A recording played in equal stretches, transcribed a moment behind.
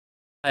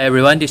Hi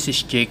everyone, this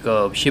is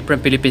Jacob, ship from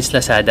Philippines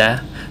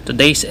Lazada.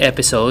 Today's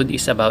episode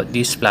is about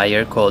this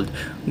plier called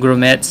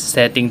Grommet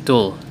setting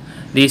tool.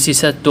 This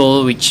is a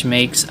tool which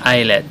makes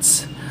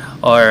eyelets,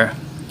 or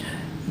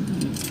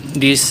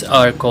these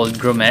are called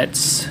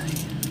grommets,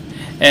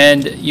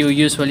 and you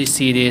usually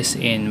see this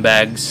in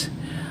bags,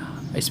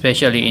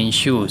 especially in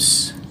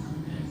shoes.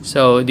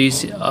 So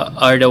these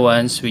are the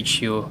ones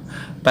which you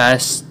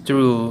pass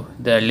through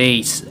the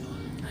lace.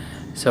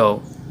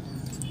 So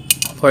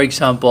for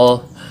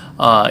example,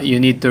 you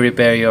need to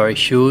repair your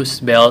shoes,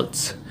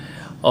 belts,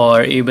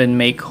 or even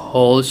make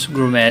holes,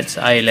 grommets,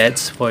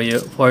 eyelets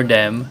for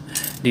them.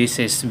 This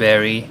is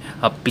very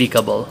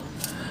applicable.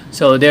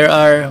 So there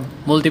are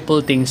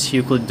multiple things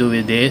you could do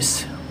with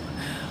this.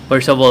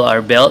 First of all,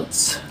 are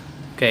belts.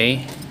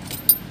 Okay.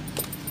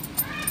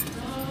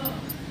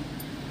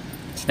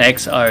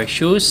 Next are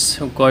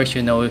shoes. Of course,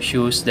 you know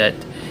shoes that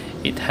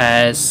it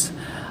has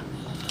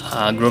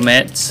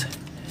grommets.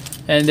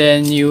 And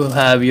then you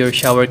have your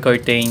shower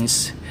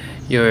curtains,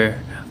 your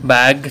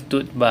bag,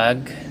 tote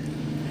bag,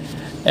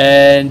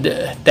 and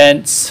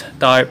tents,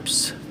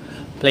 tarps,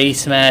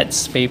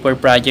 placemats, paper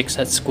projects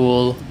at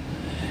school,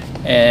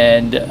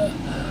 and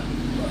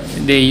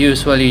they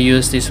usually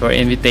use this for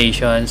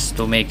invitations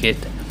to make it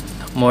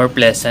more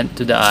pleasant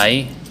to the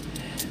eye,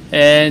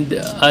 and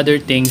other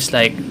things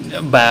like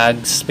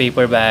bags,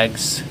 paper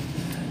bags,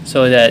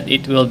 so that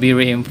it will be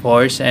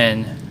reinforced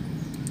and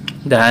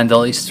the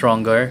handle is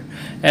stronger.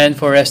 And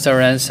for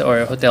restaurants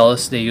or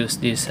hotels, they use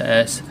this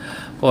as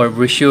for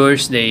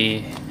brochures.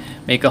 They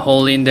make a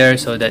hole in there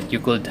so that you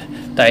could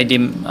tie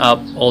them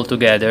up all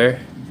together.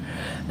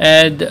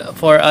 And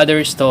for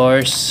other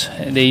stores,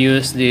 they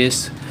use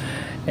this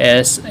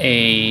as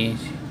a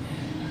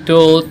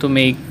tool to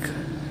make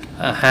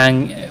a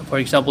hang. For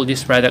example,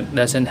 this product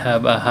doesn't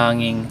have a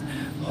hanging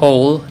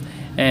hole,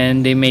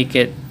 and they make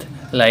it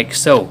like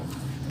so.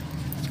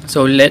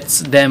 So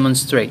let's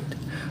demonstrate.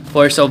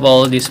 First of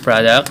all, this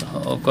product,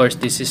 of course,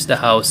 this is the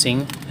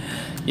housing.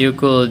 You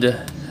could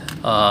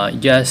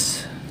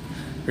just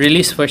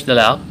release first the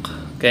lock,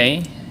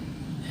 okay,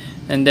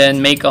 and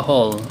then make a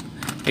hole.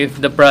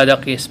 If the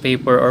product is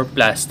paper or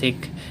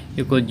plastic,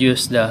 you could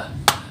use the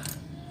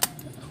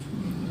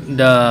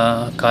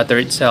cutter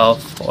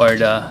itself or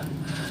the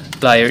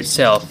plier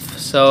itself.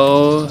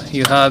 So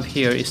you have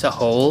here is a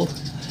hole,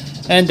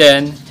 and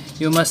then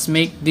you must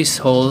make this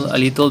hole a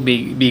little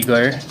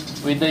bigger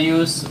with the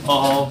use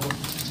of,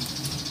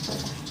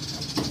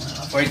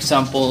 for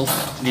example,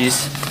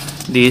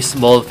 this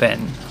ball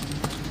pen.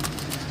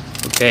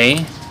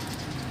 Okay,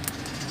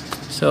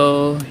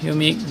 so you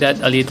make that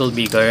a little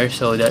bigger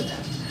so that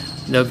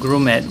the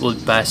grommet will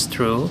pass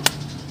through.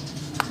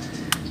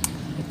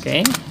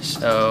 Okay,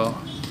 so,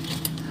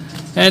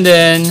 and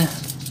then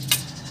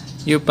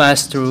you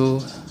pass through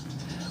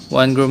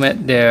one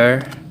grommet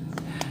there,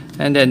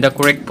 and then the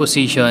correct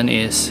position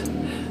is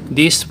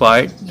this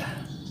part.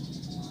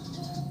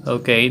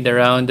 Okay, the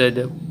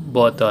rounded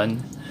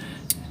button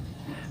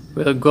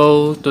will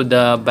go to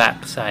the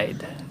back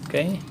side.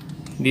 Okay,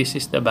 this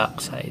is the back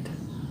side.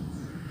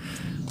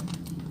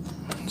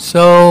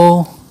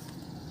 So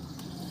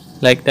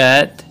like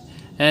that,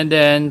 and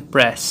then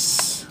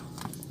press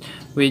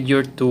with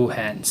your two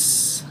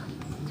hands.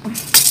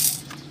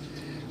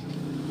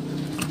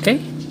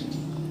 Okay,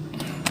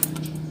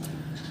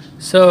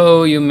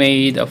 so you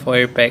made a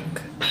 4-peck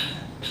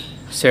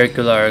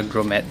circular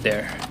grommet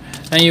there,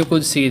 and you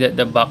could see that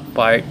the back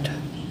part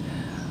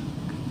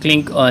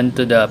clink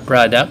onto the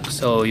product,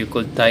 so you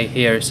could tie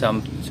here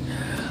some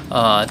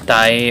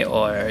tie,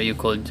 or you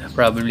could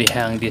probably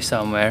hang this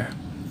somewhere.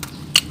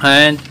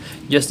 And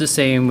just the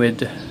same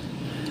with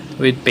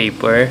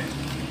paper,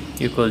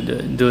 you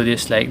could do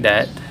this like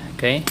that.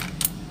 Okay,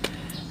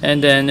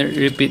 and then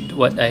repeat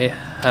what I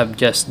have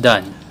just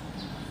done.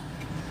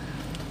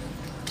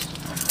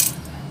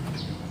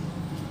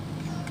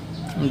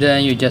 And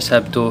then you just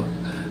have to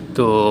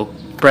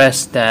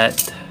press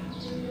that.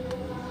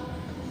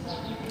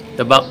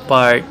 The back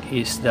part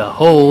is the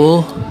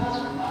hole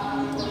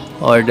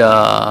or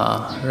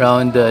the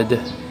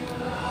rounded.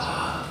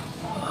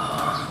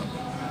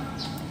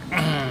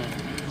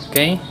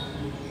 Okay,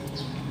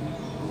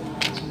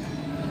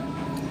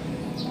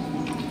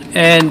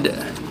 and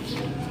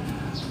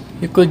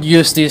you could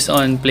use this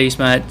on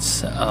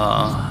placemats,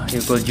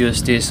 you could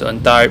use this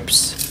on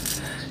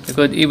tarps, you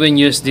could even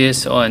use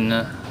this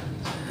on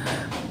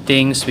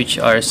things which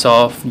are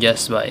soft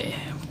just by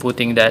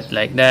putting that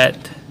like that,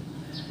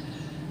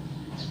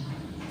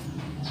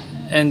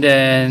 and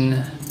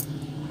then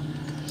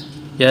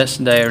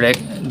just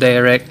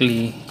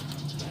directly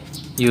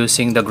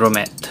using the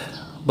grommet.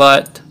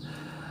 But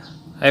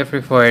I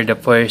prefer the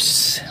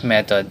first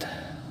method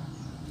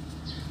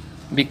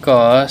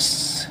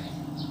because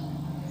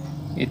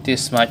it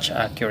is much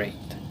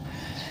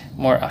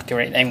more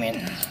accurate, I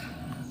mean.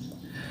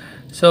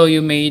 So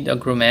you made a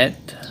grommet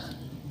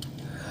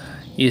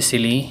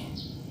easily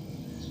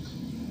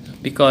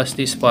because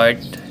this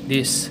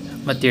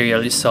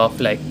material is soft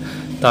like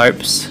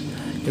tarps.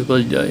 You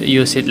could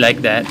use it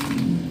like that.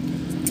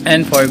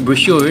 And for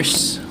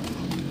brochures,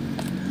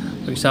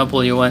 for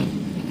example, you want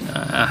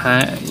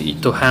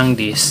to hang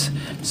this,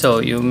 so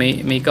you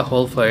may make a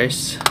hole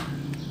first.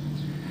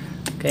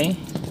 Okay,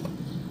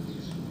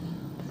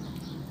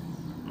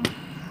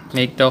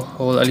 make the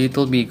hole a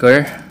little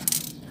bigger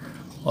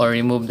or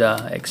remove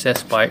the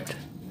excess part,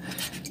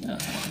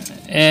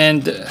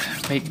 and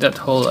make that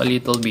hole a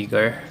little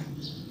bigger.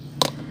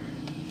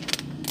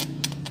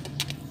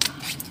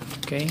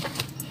 Okay,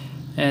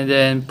 and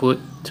then put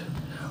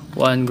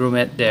one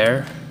grommet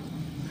there,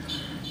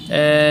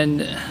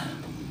 and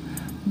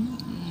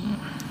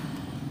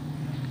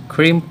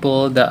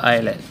crimple the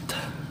eyelet.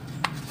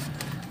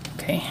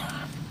 Okay.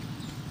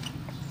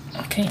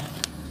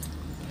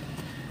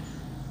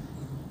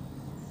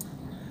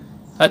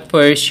 At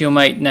first, you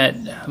might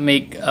not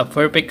make a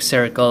perfect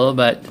circle,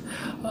 but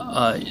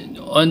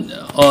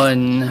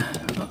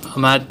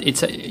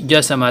it's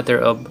just a matter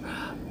of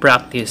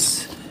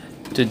practice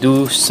to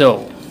do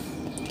so.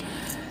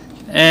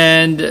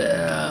 And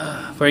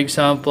for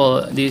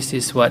example, this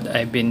is what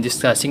I've been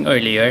discussing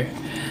earlier.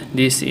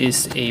 This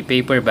is a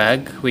paper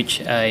bag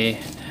which I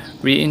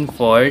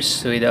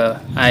reinforced with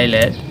a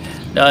eyelet.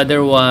 The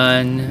other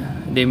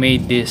one, they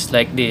made this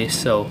like this,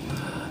 so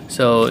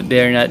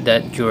they're not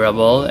that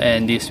durable,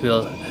 and this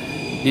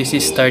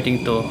is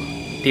starting to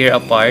tear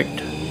apart,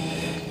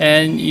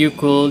 and you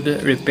could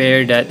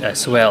repair that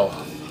as well.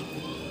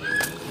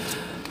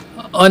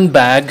 On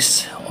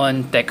bags,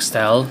 on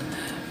textile,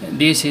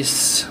 this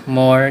is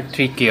more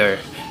trickier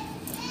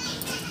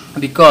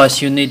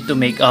because you need to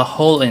make a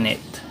hole in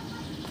it.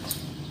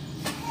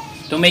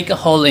 To make a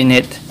hole in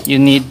it, you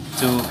need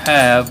to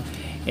have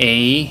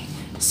a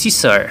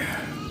scissor.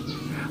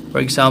 For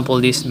example,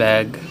 this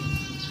bag.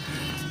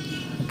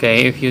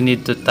 Okay, if you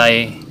need to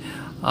tie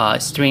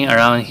string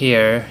around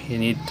here, you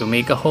need to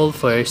make a hole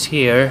first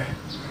here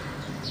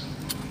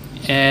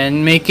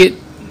and make it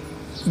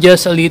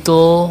just a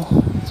little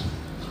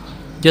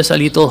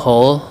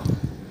hole.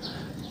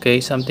 Okay,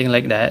 something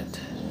like that,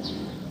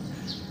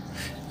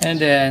 and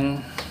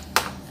then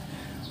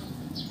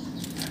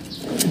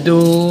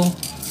do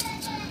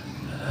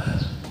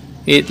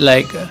it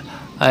like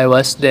I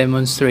was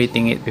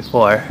demonstrating it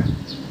before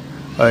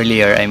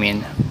earlier, I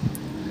mean.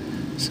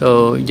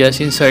 So just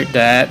insert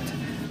that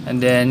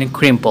and then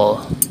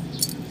crimple.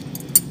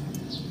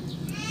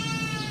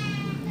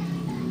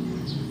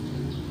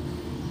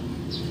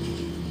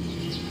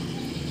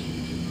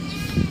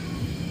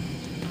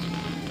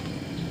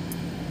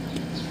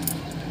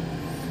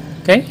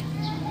 Okay,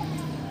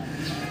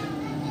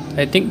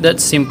 I think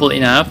that's simple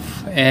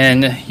enough,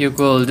 and you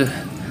could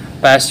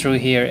pass through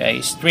here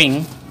a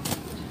string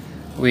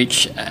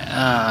which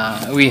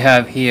we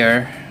have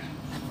here,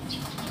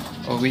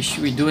 or which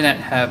we do not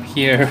have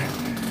here,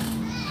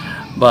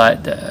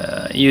 but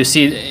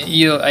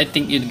I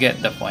think you'd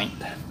get the point.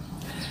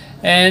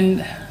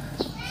 And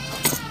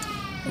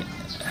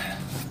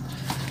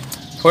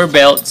for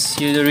belts,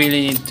 you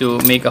really need to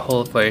make a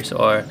hole first,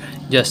 or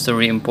just to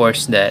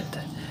reinforce that,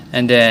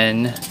 and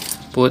then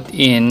put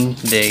in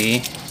the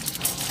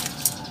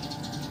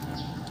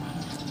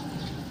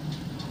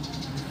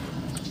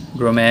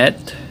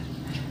grommet,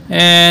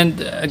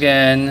 and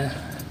again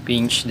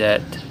pinch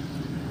that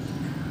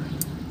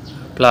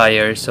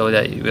plier so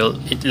that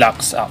it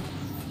locks up.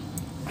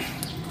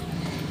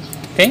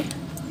 Okay,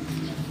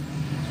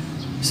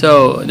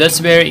 so that's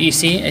very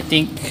easy. I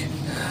think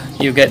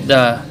you get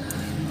the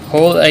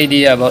whole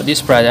idea about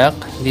this product.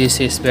 This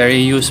is very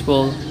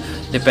useful,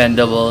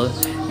 dependable,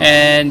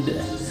 and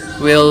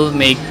will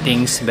make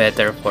things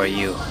better for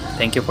you.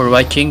 Thank you for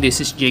watching.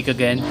 This is Jake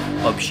again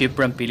of Ship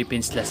from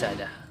Philippines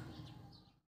Lazada.